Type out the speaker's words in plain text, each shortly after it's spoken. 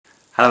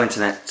Hello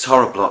Internet, it's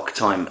horror block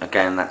time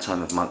again, that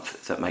time of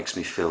month that makes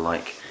me feel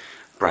like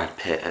Brad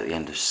Pitt at the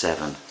end of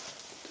Seven.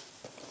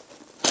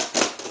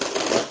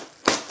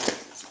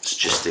 Let's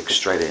just dig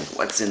straight in.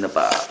 What's in the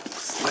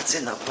box? What's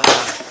in the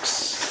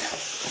box?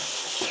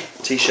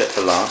 T-shirt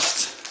for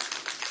last.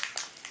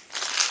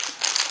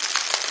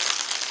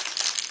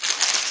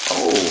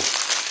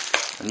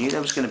 Oh, I knew there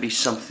was going to be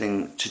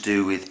something to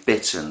do with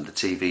Bitten, the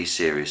TV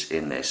series,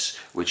 in this,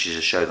 which is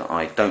a show that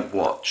I don't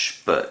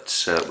watch, but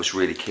was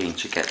really keen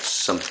to get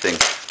something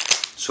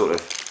sort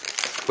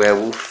of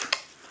werewolf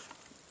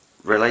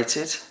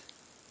related,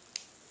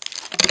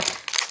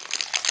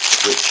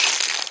 which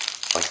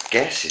I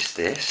guess is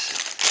this.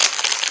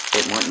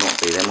 It might not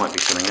be, there might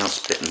be something else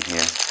bitten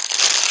here.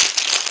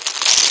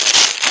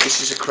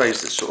 This is a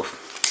craze that sort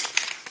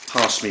of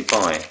passed me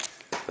by,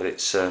 but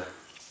it's a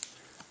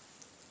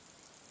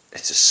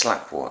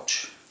slap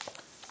watch,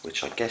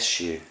 which I guess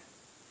you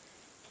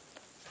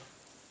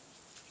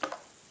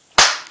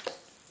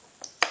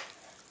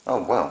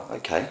oh well,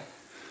 okay.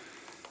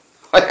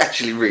 I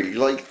actually really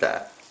like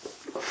that.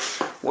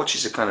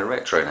 Watches are kind of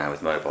retro now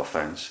with mobile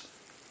phones.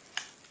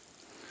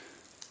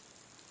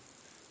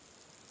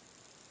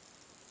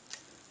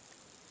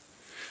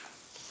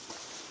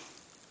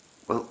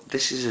 Well,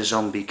 this is a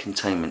zombie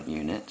containment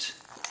unit,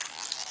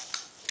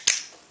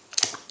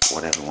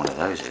 whatever one of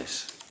those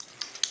is.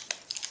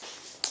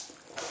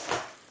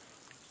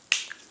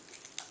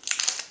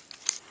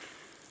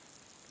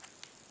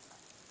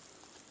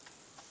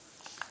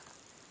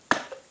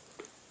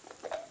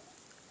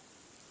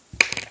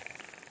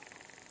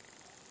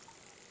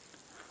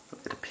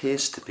 It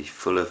appears to be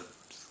full of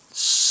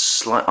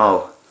slime.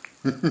 Oh,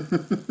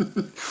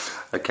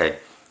 okay.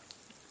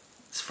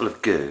 It's full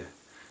of goo.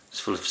 It's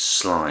full of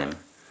slime.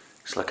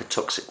 It's like a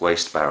toxic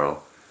waste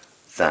barrel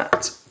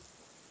that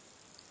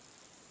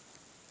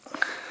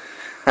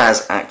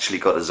has actually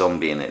got a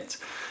zombie in it.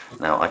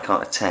 Now, I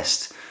can't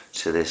attest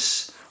to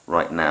this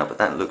right now, but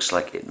that looks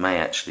like it may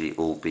actually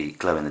all be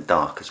glow in the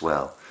dark as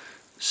well.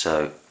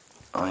 So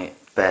I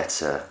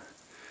better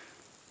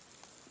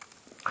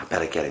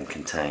get him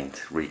contained,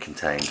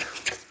 recontained.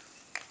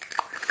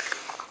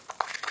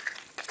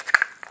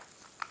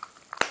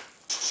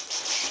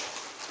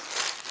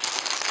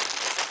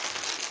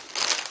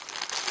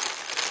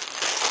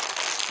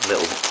 A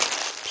little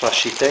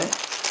plushy thing.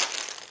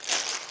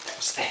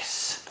 What's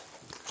this?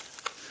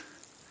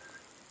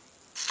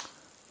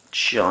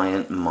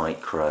 Giant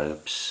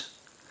microbes.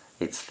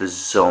 It's the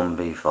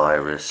zombie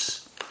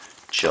virus.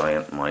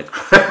 Giant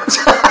microbes.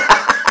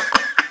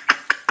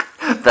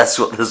 That's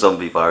what the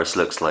zombie virus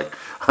looks like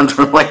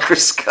under a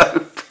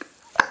microscope.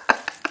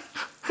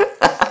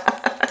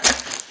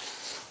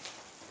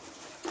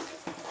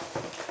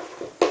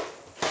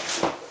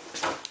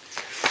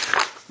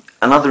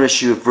 Another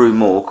issue of Rue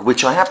Morgue,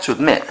 which I have to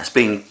admit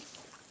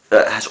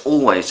has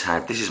always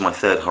had, this is my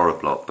third horror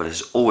block, but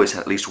has always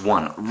had at least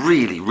one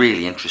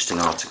really interesting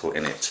article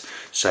in it.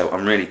 So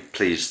I'm really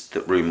pleased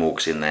that Rue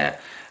Morgue's in there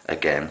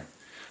again.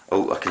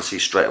 Oh, I can see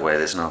straight away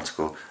there's an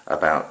article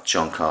about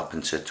John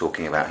Carpenter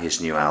talking about his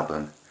new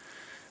album,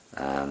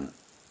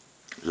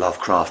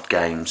 Lovecraft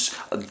Games.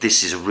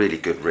 This is a really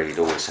good read,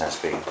 always has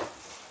been.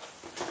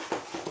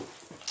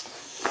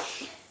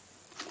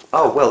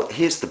 Oh, well,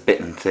 here's the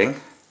Bitten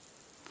thing.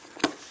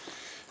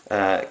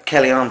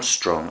 Kelly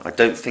Armstrong, I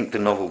don't think the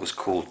novel was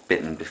called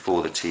Bitten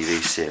before the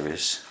TV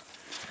series,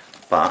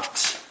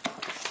 but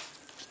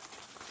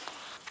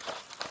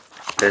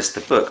there's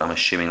the book. I'm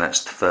assuming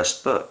that's the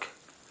first book.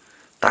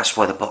 That's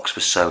why the box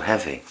was so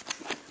heavy.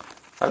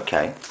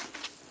 Okay.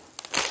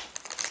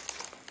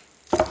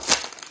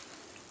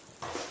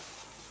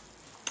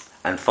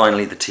 And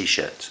finally the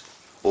t-shirt.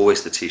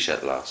 Always the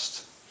t-shirt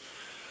last.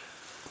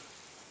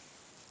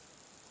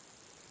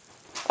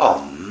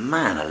 Oh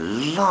man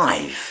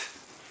alive!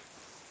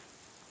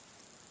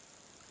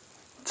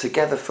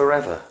 Together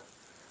Forever.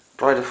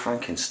 Bride of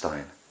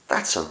Frankenstein.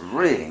 That's a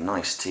really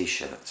nice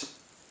t-shirt.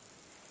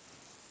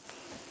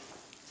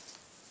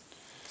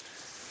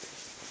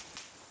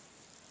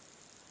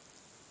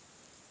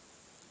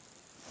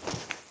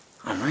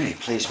 I'm really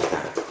pleased with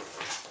that.